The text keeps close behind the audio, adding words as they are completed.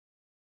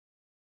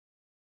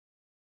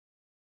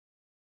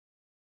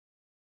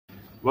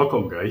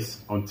Welcome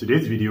guys. On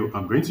today's video,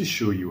 I'm going to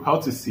show you how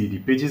to see the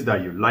pages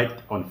that you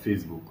liked on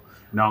Facebook.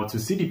 Now, to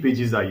see the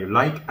pages that you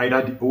like,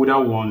 either the older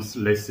ones,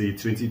 let's say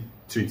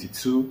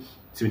 2022,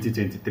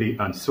 2023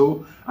 and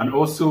so, and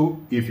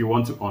also if you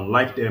want to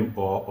unlike them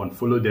or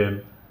unfollow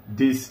them,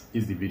 this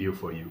is the video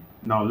for you.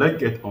 Now let's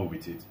get on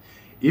with it.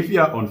 If you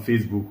are on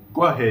Facebook,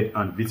 go ahead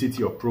and visit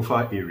your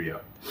profile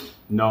area.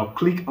 Now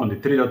click on the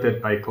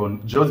three-dotted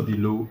icon just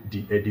below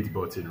the edit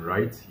button,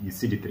 right? You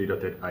see the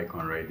three-dotted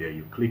icon right there.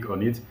 You click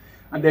on it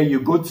and then you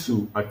go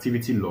to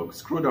activity log,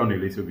 scroll down a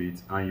little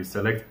bit and you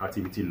select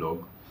activity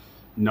log.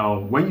 Now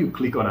when you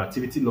click on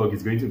activity log,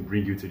 it's going to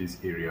bring you to this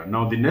area.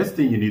 Now the next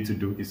thing you need to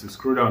do is to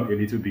scroll down a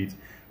little bit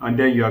and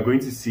then you are going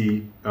to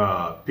see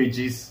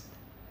pages,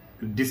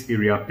 this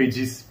area,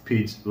 pages,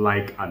 page,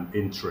 like and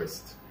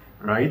interest,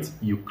 right?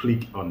 You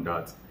click on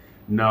that.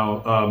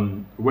 Now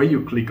when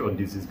you click on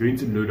this, it's going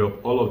to load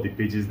up all of the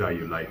pages that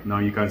you like. Now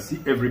you can see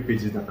every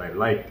pages that I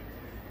like.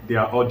 They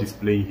are all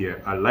displaying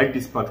here. I like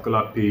this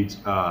particular page,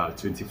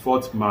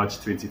 24th March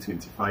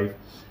 2025.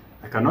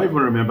 I cannot even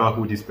remember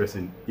who this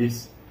person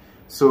is.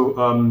 So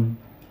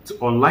to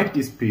unlike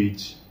this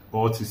page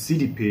or to see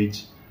the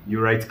page,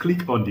 you right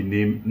click on the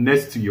name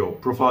next to your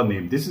profile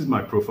name. This is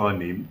my profile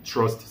name,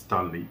 Trust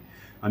Stanley.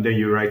 And then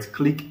you right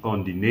click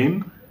on the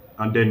name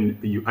and then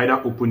you either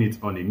open it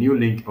on a new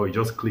link or you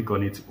just click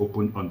on it to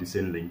open on the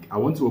same link. I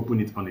want to open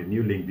it on a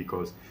new link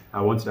because I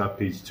want that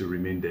page to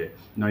remain there.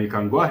 Now you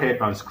can go ahead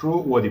and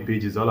scroll what the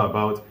page is all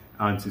about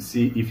and to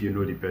see if you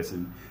know the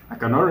person. I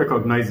cannot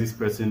recognize this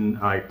person.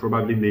 I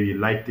probably maybe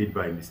liked it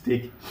by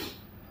mistake.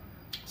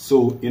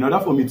 So in order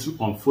for me to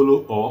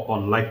unfollow or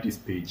unlike this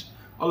page,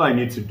 all I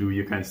need to do,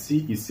 you can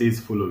see it says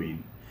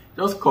following.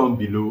 Just come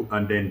below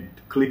and then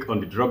click on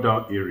the drop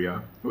down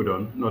area. Hold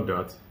on, not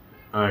that.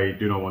 I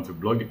do not want to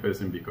block the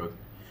person because,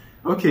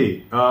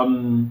 okay,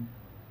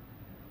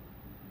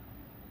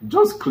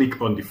 just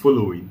click on the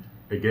following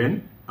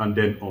again and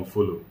then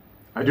unfollow.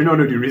 I do not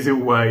know the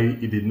reason why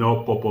it did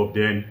not pop up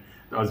then.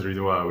 That's the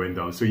reason why I went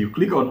down. So you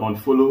click on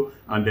unfollow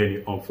and then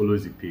it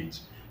unfollows the page.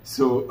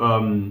 So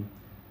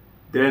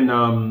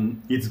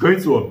then it's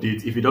going to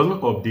update. If it doesn't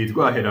update,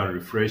 go ahead and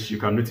refresh. You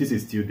can notice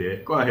it's still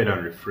there. Go ahead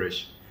and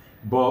refresh.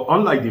 But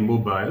unlike the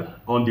mobile,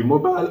 on the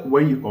mobile,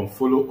 when you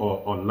unfollow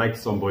or unlike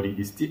somebody,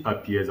 it still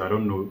appears. I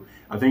don't know.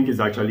 I think it's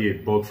actually a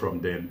bug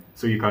from them.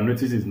 So you can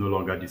notice it's no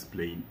longer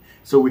displaying.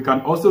 So we can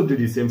also do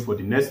the same for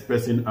the next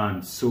person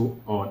and so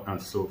on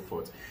and so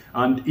forth.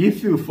 And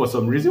if you, for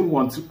some reason,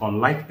 want to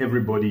unlike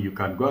everybody, you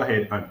can go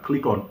ahead and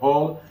click on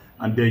all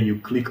and then you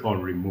click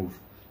on remove.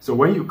 So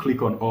when you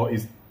click on all,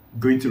 it's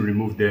going to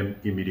remove them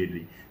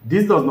immediately.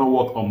 This does not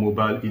work on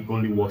mobile, it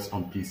only works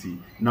on PC.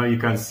 Now you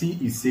can see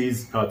it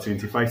says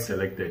 25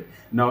 selected.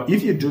 Now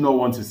if you do not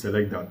want to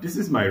select that, this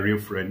is my real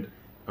friend,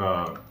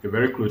 a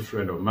very close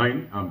friend of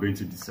mine. I'm going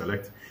to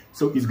deselect.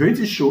 So it's going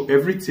to show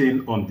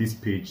everything on this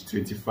page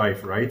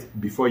 25, right,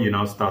 before you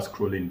now start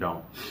scrolling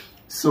down.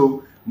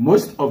 So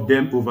most of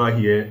them over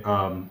here,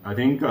 I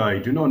think I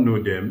do not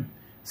know them.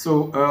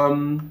 So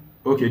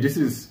okay, this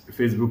is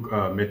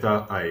Facebook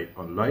Meta I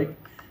unlike.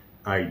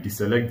 I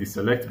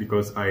deselect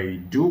because I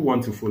do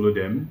want to follow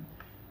them.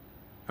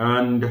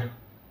 And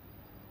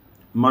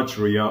Match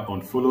Royale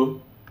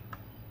unfollow,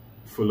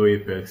 follow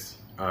Apex.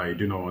 I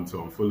do not want to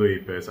unfollow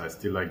Apex. I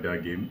still like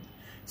that game.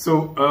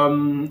 So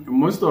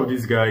most of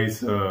these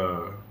guys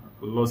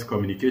lost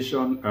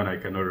communication and I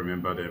cannot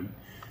remember them.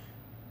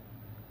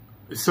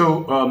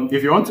 So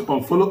if you want to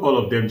unfollow all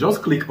of them,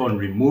 just click on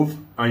remove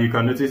and you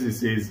can notice it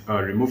says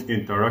remove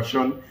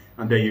interaction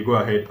and then you go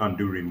ahead and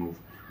do remove.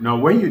 Now,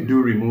 when you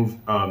do remove,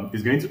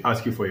 it's going to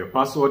ask you for your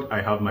password.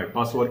 I have my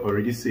password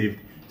already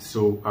saved,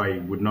 so I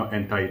would not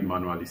enter it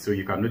manually. So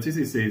you can notice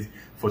it says,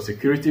 for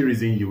security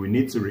reason, you will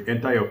need to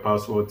re-enter your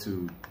password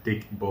to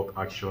take bulk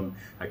action.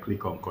 I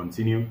click on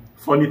continue.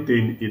 Funny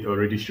thing, it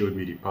already showed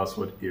me the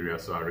password area,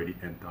 so I already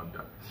entered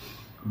that.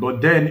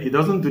 But then it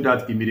doesn't do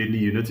that immediately.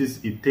 You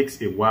notice it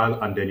takes a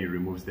while and then it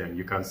removes them.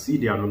 You can see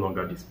they are no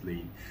longer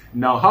displaying.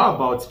 Now, how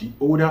about the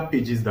older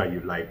pages that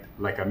you liked,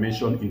 like I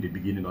mentioned in the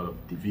beginning of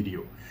the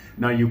video?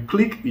 Now you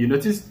click, you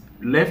notice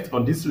left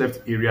on this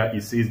left area,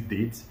 it says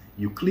date.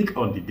 You click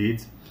on the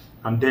date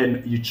and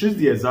then you choose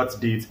the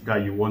exact date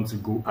that you want to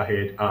go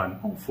ahead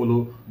and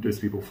unfollow those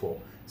people for.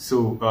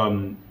 So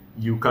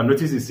you can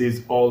notice it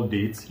says all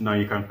dates. Now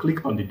you can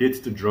click on the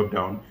date to drop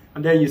down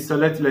and then you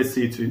select, let's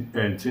say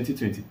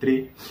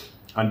 2023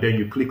 and then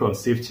you click on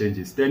save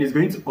changes. Then it's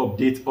going to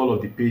update all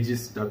of the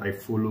pages that I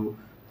follow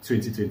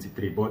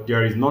 2023, but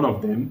there is none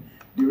of them.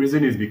 The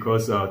reason is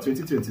because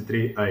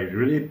 2023 I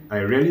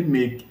rarely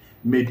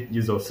made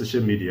use of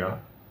social media,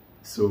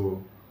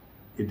 so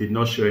it did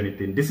not show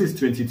anything. This is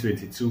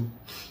 2022.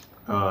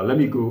 Let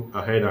me go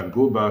ahead and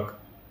go back.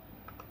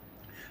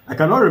 I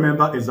cannot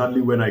remember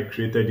exactly when I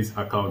created this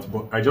account,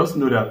 but I just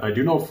know that I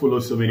do not follow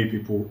so many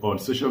people on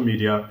social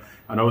media,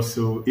 and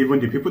also even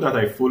the people that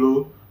I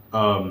follow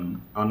are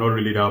not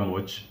really that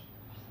much.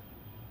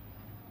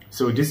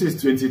 So this is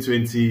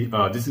 2020.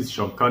 This is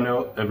Sean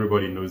Cannell.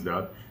 Everybody knows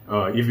that.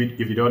 If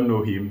you don't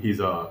know him, he's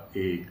a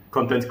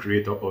content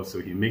creator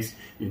also. He makes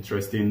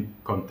interesting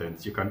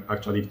content. You can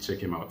actually check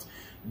him out.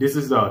 This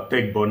is a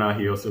tech burner.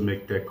 He also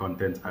makes tech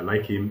content. I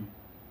like him.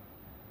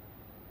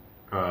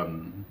 I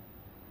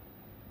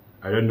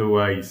don't know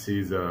why he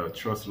says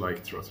trust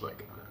like.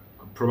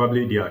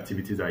 Probably the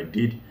activities I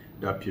did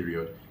that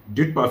period.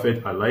 Dude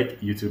Perfect, I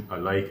like. YouTube, I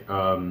like.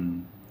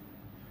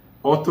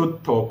 Auto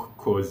Talk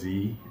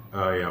Cozy,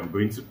 I am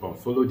going to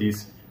unfollow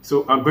this.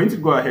 So I'm going to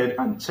go ahead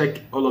and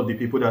check all of the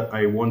people that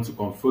I want to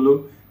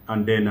unfollow,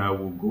 and then I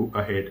will go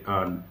ahead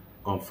and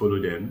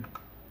unfollow them.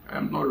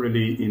 I'm not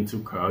really into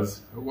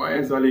cars. Why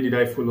exactly did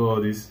I follow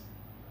all this?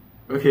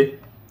 Okay,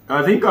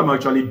 I think I'm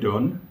actually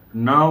done.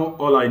 Now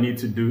all I need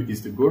to do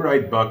is to go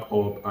right back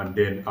up, and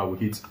then I will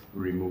hit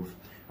remove.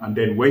 And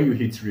then when you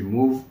hit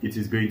remove, it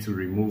is going to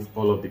remove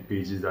all of the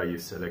pages that you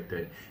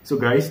selected. So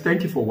guys,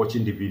 thank you for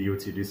watching the video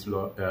to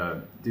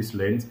this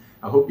length.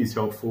 I hope it's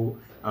helpful.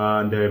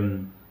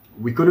 And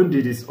we couldn't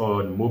do this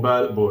on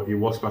mobile, but it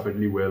works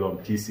perfectly well on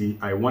PC.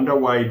 I wonder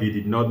why they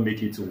did not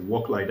make it to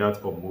work like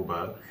that on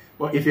mobile.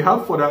 But if you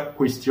have further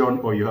question,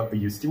 or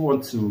you still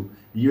want to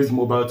use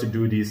mobile to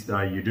do this,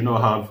 that you do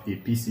not have a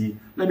PC,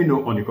 let me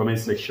know on the comment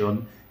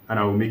section, and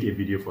I will make a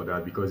video for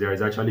that, because there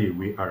is actually a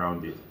way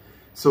around it.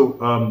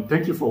 So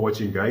thank you for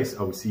watching, guys.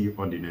 I will see you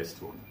on the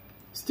next one.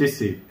 Stay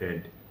safe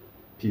and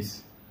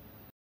peace.